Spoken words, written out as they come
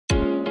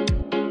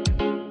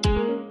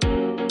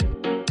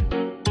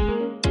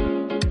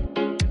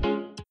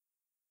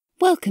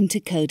Welcome to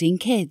Coding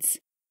Kids.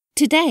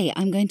 Today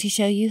I'm going to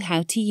show you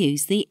how to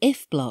use the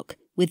if block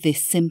with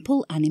this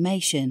simple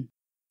animation.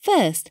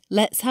 First,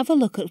 let's have a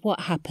look at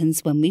what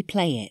happens when we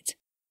play it.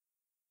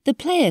 The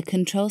player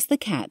controls the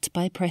cat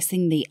by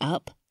pressing the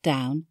up,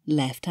 down,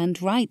 left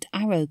and right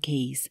arrow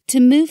keys to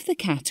move the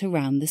cat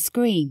around the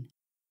screen.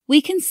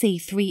 We can see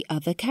three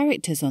other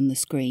characters on the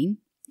screen.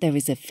 There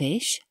is a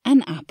fish,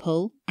 an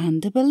apple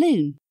and a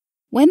balloon.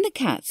 When the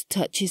cat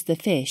touches the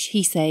fish,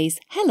 he says,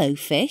 "Hello,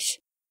 fish."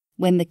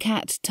 When the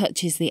cat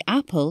touches the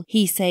apple,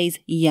 he says,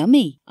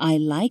 "Yummy, I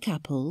like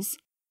apples."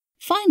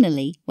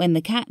 Finally, when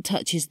the cat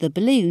touches the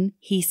balloon,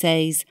 he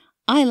says,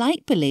 "I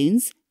like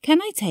balloons,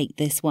 can I take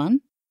this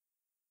one?"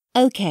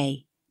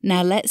 Okay,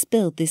 now let's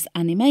build this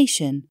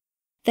animation.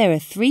 There are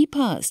 3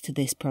 parts to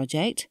this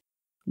project.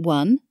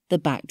 1. The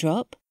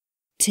backdrop.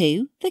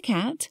 2. The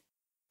cat.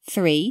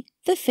 3.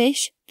 The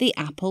fish, the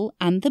apple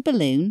and the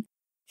balloon.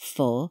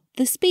 4.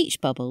 The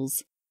speech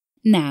bubbles.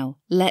 Now,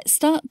 let's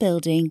start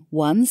building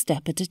one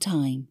step at a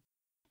time.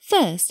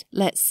 First,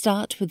 let's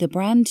start with a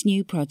brand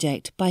new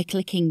project by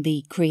clicking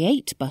the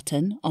Create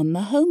button on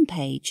the home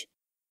page.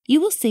 You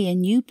will see a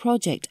new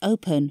project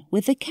open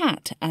with the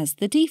cat as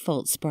the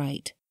default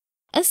sprite.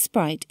 A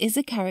sprite is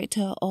a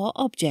character or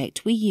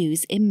object we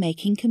use in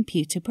making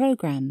computer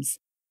programs.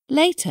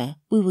 Later,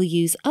 we will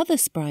use other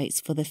sprites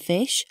for the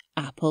fish,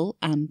 apple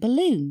and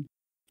balloon.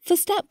 For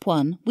step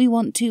 1, we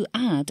want to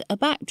add a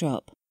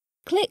backdrop.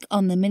 Click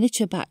on the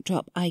miniature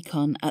backdrop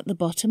icon at the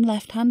bottom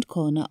left-hand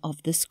corner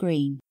of the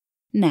screen.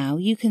 Now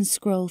you can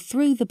scroll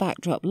through the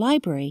backdrop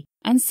library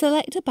and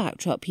select a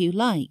backdrop you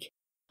like.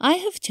 I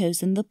have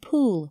chosen the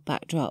pool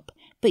backdrop,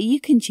 but you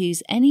can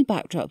choose any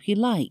backdrop you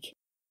like.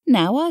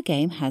 Now our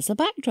game has a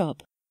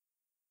backdrop.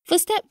 For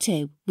step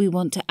 2, we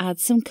want to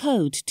add some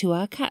code to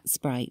our cat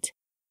sprite.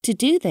 To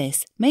do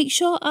this, make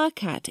sure our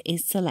cat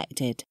is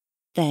selected.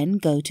 Then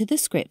go to the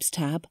Scripts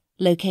tab,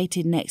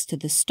 located next to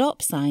the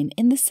stop sign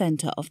in the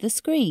center of the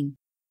screen.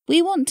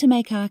 We want to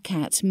make our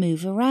cat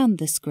move around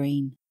the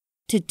screen.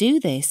 To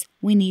do this,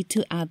 we need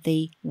to add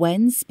the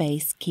When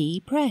Space Key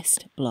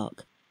Pressed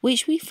block,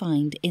 which we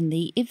find in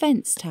the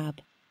Events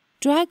tab.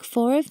 Drag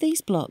 4 of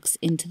these blocks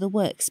into the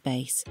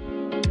workspace.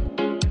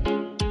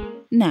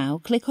 Now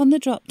click on the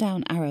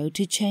drop-down arrow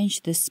to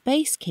change the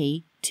space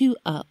key to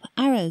up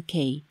arrow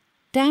key,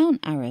 down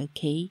arrow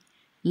key,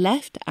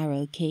 left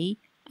arrow key,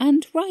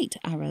 and right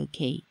arrow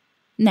key.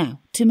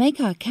 Now, to make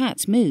our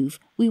cat move,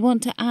 we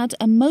want to add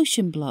a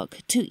motion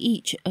block to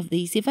each of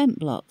these event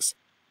blocks.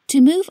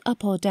 To move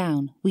up or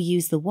down, we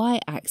use the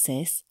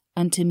y-axis,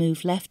 and to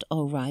move left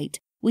or right,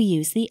 we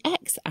use the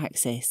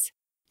x-axis.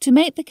 To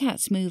make the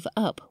cat move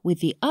up with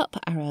the up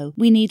arrow,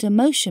 we need a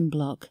motion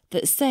block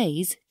that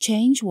says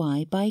Change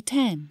Y by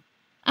 10.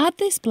 Add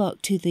this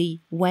block to the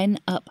When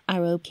Up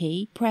Arrow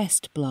Key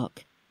Pressed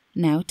block.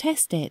 Now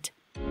test it.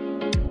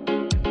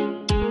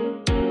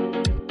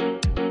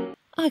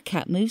 Our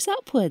cat moves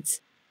upwards.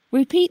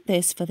 Repeat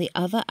this for the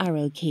other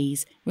arrow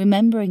keys,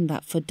 remembering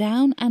that for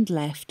down and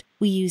left,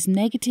 we use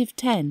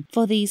 -10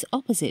 for these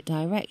opposite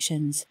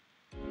directions.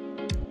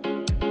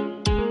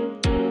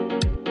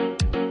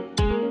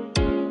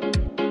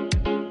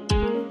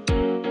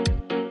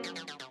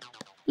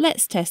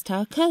 Let's test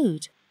our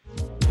code.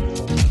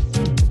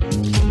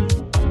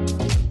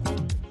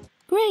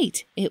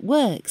 Great, it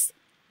works.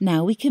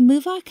 Now we can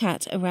move our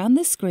cat around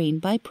the screen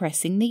by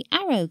pressing the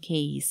arrow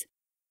keys.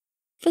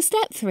 For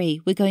step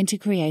 3, we're going to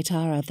create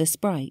our other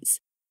sprites.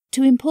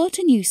 To import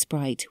a new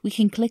sprite, we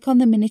can click on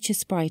the miniature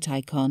sprite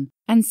icon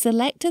and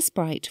select a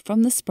sprite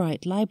from the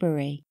sprite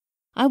library.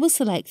 I will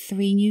select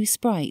 3 new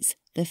sprites,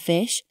 the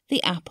fish,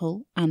 the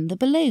apple and the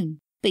balloon,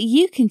 but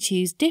you can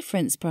choose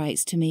different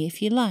sprites to me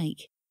if you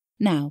like.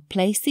 Now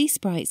place these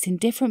sprites in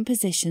different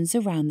positions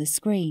around the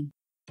screen.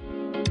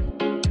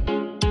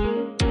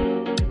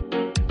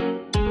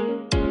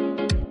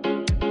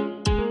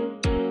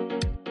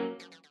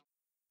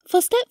 For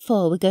step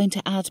 4, we're going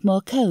to add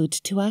more code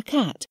to our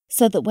cat,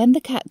 so that when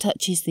the cat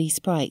touches these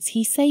sprites,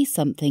 he says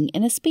something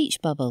in a speech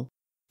bubble.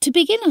 To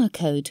begin our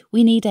code,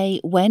 we need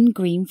a When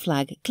Green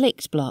Flag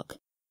Clicked block.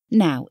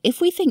 Now, if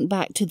we think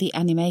back to the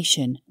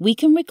animation, we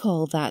can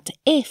recall that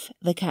if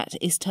the cat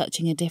is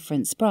touching a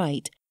different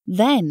sprite,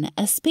 then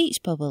a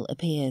speech bubble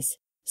appears.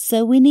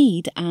 So we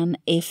need an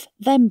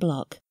If-Then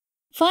block.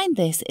 Find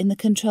this in the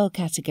Control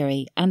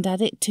category and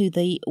add it to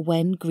the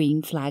When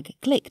Green Flag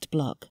Clicked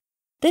block.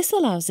 This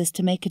allows us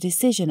to make a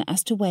decision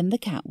as to when the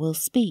cat will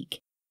speak.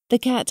 The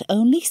cat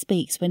only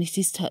speaks when it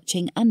is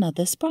touching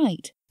another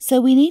sprite, so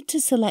we need to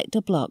select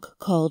a block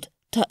called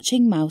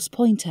Touching Mouse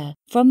Pointer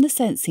from the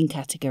Sensing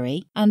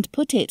category and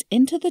put it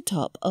into the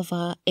top of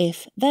our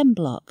If-Then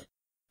block.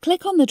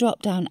 Click on the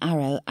drop-down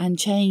arrow and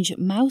change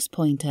Mouse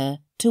Pointer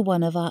to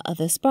one of our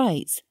other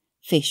sprites,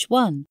 Fish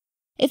 1.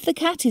 If the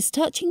cat is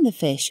touching the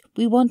fish,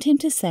 we want him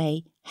to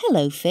say,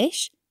 "Hello,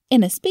 fish,"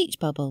 in a speech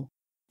bubble.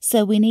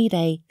 So we need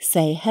a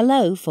Say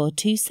Hello for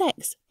 2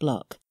 secs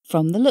block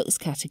from the Looks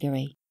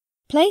category.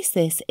 Place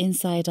this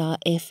inside our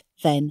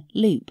If-Then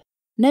loop.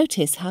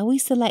 Notice how we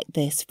select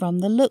this from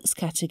the Looks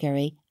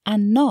category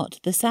and not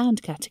the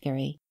Sound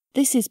category.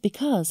 This is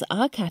because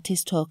our cat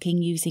is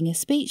talking using a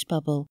speech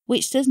bubble,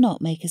 which does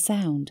not make a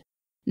sound.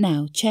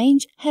 Now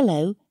change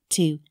hello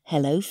to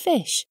hello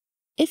fish.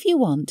 If you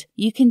want,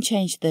 you can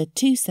change the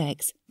 2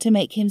 secs to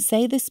make him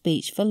say the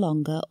speech for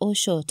longer or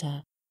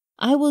shorter.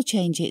 I will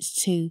change it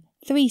to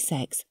 3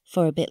 secs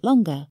for a bit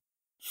longer.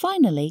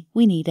 Finally,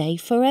 we need a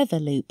forever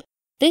loop.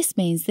 This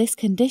means this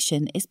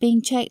condition is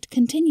being checked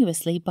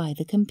continuously by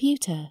the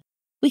computer.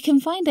 We can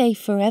find a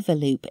forever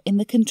loop in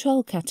the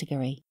control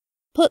category.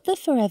 Put the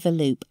forever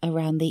loop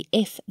around the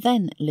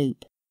if-then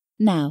loop.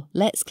 Now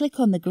let's click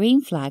on the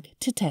green flag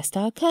to test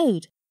our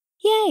code.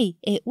 Yay,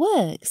 it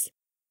works!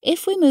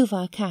 If we move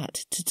our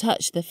cat to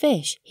touch the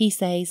fish, he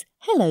says,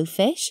 "Hello,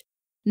 fish."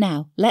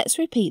 Now let's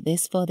repeat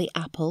this for the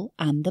apple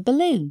and the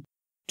balloon.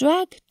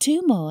 Drag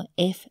 2 more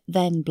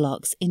if-then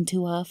blocks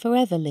into our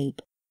forever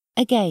loop.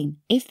 Again,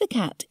 if the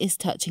cat is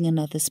touching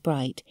another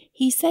sprite,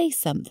 he says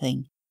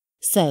something.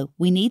 So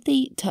we need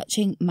the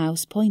touching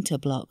mouse pointer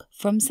block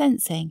from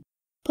sensing.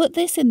 Put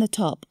this in the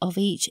top of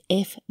each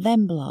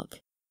if-then block.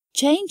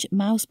 Change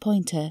mouse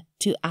pointer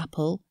to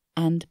apple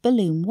and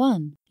balloon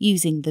 1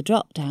 using the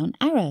drop-down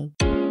arrow.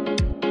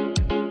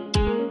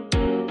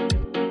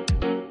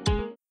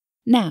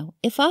 Now,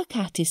 if our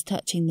cat is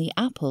touching the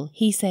apple,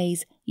 he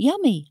says,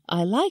 "Yummy,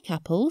 I like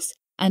apples."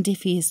 And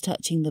if he is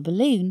touching the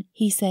balloon,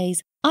 he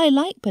says, "I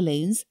like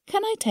balloons,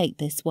 can I take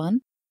this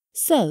one?"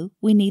 So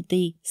we need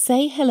the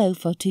Say Hello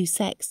for 2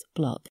 secs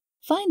block.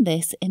 Find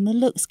this in the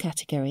Looks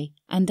category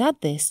and add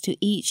this to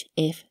each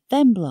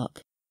if-then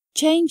block.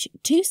 Change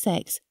 2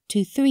 secs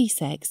to 3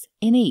 secs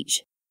in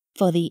each.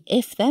 For the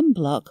if-then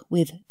block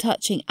with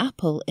touching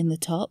apple in the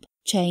top,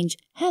 change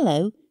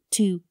Hello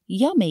to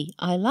Yummy,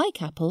 I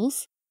like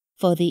apples.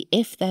 For the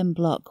if-then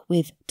block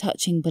with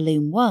touching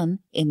balloon 1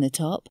 in the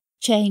top,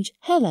 change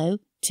Hello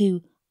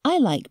to I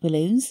like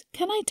balloons,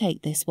 can I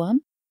take this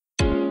one?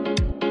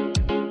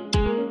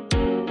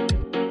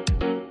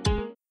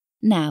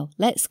 Now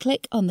let's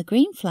click on the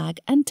green flag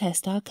and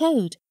test our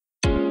code.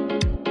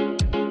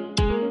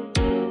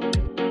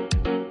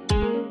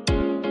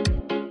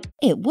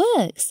 It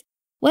works!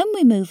 When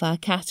we move our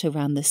cat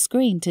around the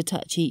screen to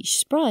touch each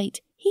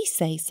sprite, he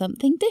says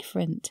something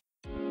different.